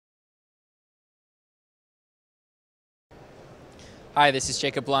Hi, this is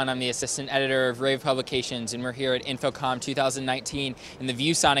Jacob Blount. I'm the assistant editor of Rave Publications, and we're here at InfoComm 2019 in the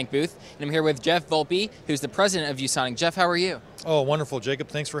Viewsonic booth. And I'm here with Jeff Volpe, who's the president of Viewsonic. Jeff, how are you? Oh, wonderful, Jacob.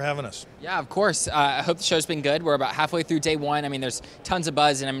 Thanks for having us. Yeah, of course. I hope the show's been good. We're about halfway through day one. I mean, there's tons of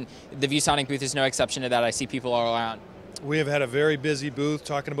buzz, and the Viewsonic booth is no exception to that. I see people all around. We have had a very busy booth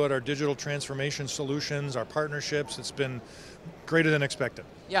talking about our digital transformation solutions, our partnerships. It's been greater than expected.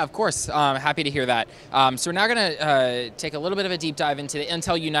 Yeah, of course. Happy to hear that. So we're now going to take a little bit of a deep dive into the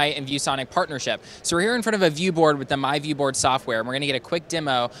Intel Unite and Viewsonic partnership. So we're here in front of a view board with the MyViewBoard software, and we're going to get a quick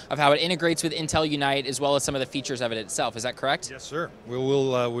demo of how it integrates with Intel Unite as well as some of the features of it itself. Is that correct? Yes, sir. We'd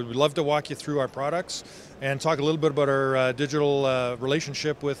love to walk you through our products and talk a little bit about our digital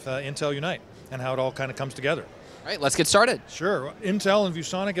relationship with Intel Unite and how it all kind of comes together. All right, let's get started. Sure. Intel and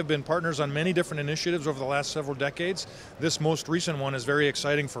Viewsonic have been partners on many different initiatives over the last several decades. This most recent one is very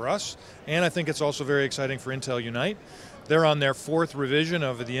exciting for us, and I think it's also very exciting for Intel Unite. They're on their 4th revision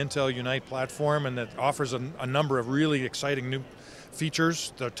of the Intel Unite platform, and that offers a number of really exciting new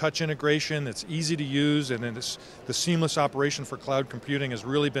features. The touch integration, it's easy to use, and then the seamless operation for cloud computing has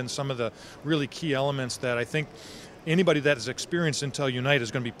really been some of the really key elements that I think anybody that has experienced Intel Unite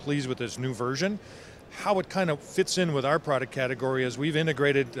is going to be pleased with this new version. How it kind of fits in with our product category is we've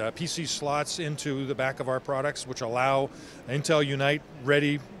integrated PC slots into the back of our products, which allow Intel Unite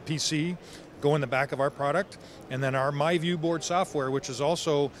ready PC go in the back of our product, and then our MyViewBoard software, which is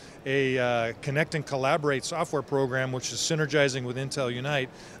also a connect and collaborate software program, which is synergizing with Intel Unite,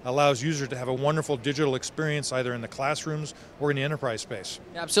 allows users to have a wonderful digital experience either in the classrooms or in the enterprise space.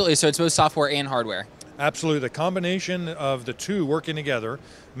 Yeah, absolutely. So it's both software and hardware. Absolutely. The combination of the two working together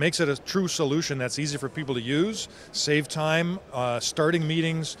makes it a true solution that's easy for people to use, save time, starting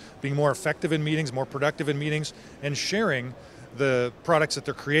meetings, being more effective in meetings, more productive in meetings, and sharing the products that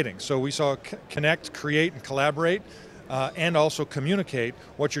they're creating. So we saw connect, create, and collaborate, and also communicate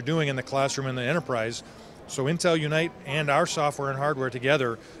what you're doing in the classroom and the enterprise. So Intel Unite and our software and hardware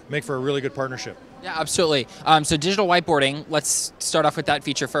together make for a really good partnership. Yeah, absolutely. So digital whiteboarding, let's start off with that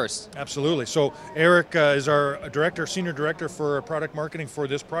feature first. Absolutely. So Eric is our senior director for product marketing for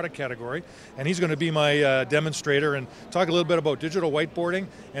this product category, and he's going to be my demonstrator and talk a little bit about digital whiteboarding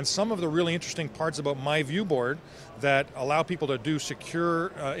and some of the really interesting parts about MyViewBoard that allow people to do secure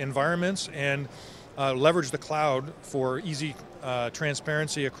environments and leverage the cloud for easy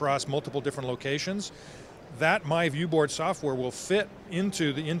transparency across multiple different locations. That MyViewBoard software will fit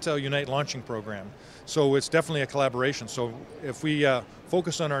into the Intel Unite launching program. So it's definitely a collaboration. So if we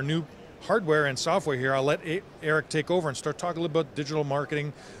focus on our new hardware and software here, I'll let Eric take over and start talking a little about digital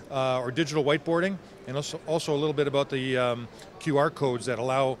marketing or digital whiteboarding, and also a little bit about the QR codes that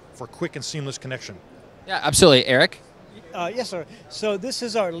allow for quick and seamless connection. Yeah, absolutely. Eric? Yes, sir. So this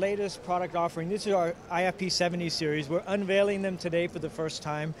is our latest product offering. This is our IFP70 series. We're unveiling them today for the first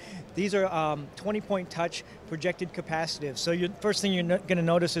time. These are 20-point touch projected capacitive. So first thing you're going to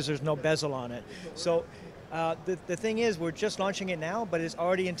notice is there's no bezel on it. So the thing is, we're just launching it now, but it's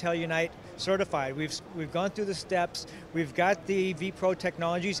already Intel Unite certified. We've gone through the steps. We've got the vPro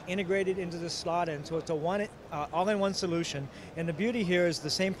technologies integrated into the slot, and so it's a all-in-one solution. And the beauty here is the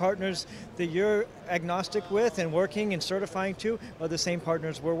same partners that you're agnostic with and working and certifying to are the same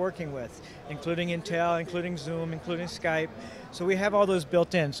partners we're working with, including Intel, including Zoom, including Skype. So we have all those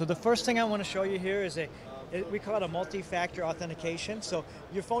built in. So the first thing I want to show you here is we call it a multi-factor authentication. So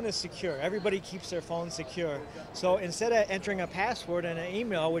your phone is secure. Everybody keeps their phone secure. So instead of entering a password in an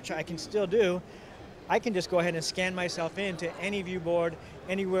email, which I can still do, I can just go ahead and scan myself into any view board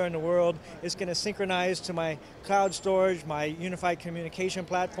anywhere in the world. It's going to synchronize to my cloud storage, my unified communication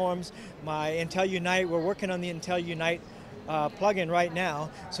platforms, my Intel Unite. We're working on the Intel Unite plugin right now,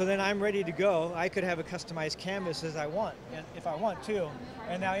 so then I'm ready to go. I could have a customized canvas as I want, if I want to.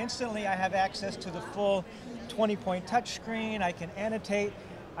 And now instantly I have access to the full 20-point touch screen. I can annotate.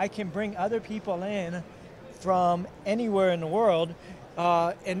 I can bring other people in from anywhere in the world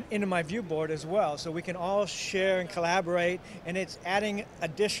and into my view board as well. So we can all share and collaborate, and it's adding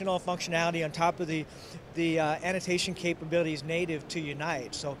additional functionality on top of the annotation capabilities native to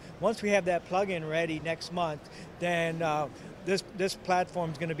Unite. So once we have that plugin ready next month, then this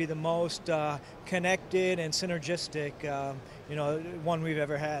platform is going to be the most connected and synergistic one we've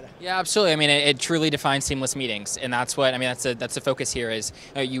ever had. Yeah, absolutely. I mean, it truly defines seamless meetings, and that's what, I mean, that's the focus here is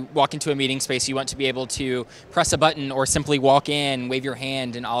you walk into a meeting space, you want to be able to press a button or simply walk in, wave your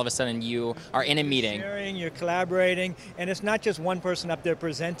hand, and all of a sudden you are in a meeting. You're sharing, you're collaborating, and it's not just one person up there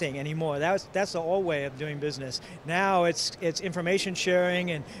presenting anymore. That's the old way of doing business. Now it's information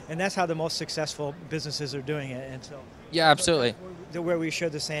sharing, and that's how the most successful businesses are doing it. And so yeah, absolutely. Where we share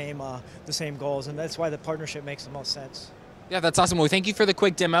the same goals, and that's why the partnership makes the most sense. Yeah, that's awesome. Well, thank you for the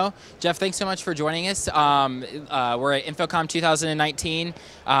quick demo. Jeff, thanks so much for joining us. We're at InfoComm 2019.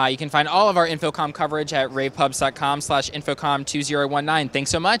 You can find all of our InfoComm coverage at ravepubs.com/InfoComm2019.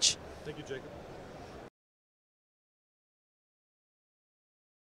 Thanks so much. Thank you, Jacob.